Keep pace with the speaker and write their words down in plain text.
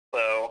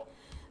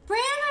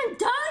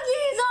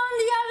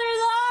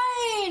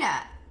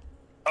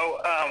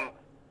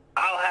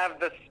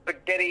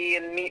spaghetti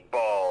and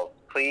meatballs,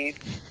 please.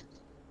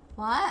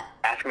 What?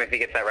 Ask him if he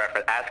gets that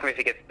reference. Ask him if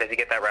he gets. Does he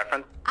get that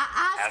reference?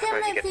 Ask him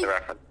if he gets the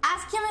reference.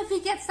 Ask him if he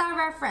gets that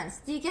reference.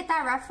 Do you get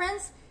that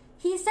reference?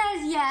 He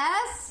says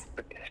yes.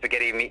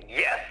 Spaghetti and meat.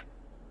 Yes.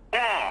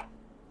 Yeah.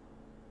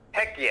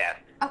 Heck yes.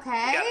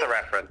 Okay. You got the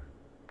reference.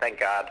 Thank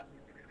God.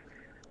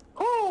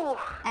 Whew.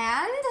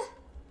 And?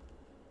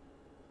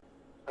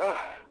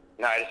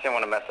 No, I just didn't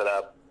want to mess it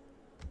up.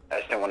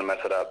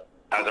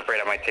 I was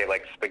afraid I might say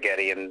like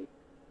spaghetti and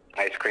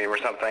ice cream or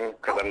something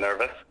because I'm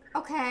nervous.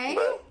 Okay.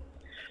 But,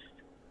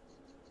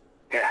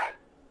 yeah.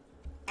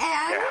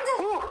 And?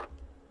 Yeah.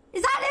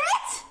 Is that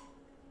it?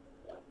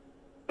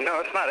 No,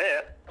 it's not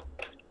it.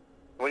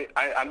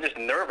 I'm just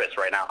nervous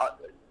right now.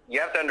 You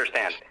have to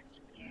understand.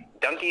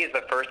 Dunkey is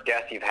the first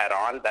guest you've had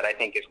on that I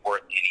think is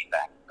worth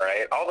anything,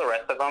 right? All the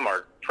rest of them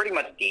are pretty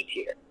much D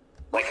tier.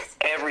 Like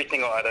every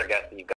single other guest that you've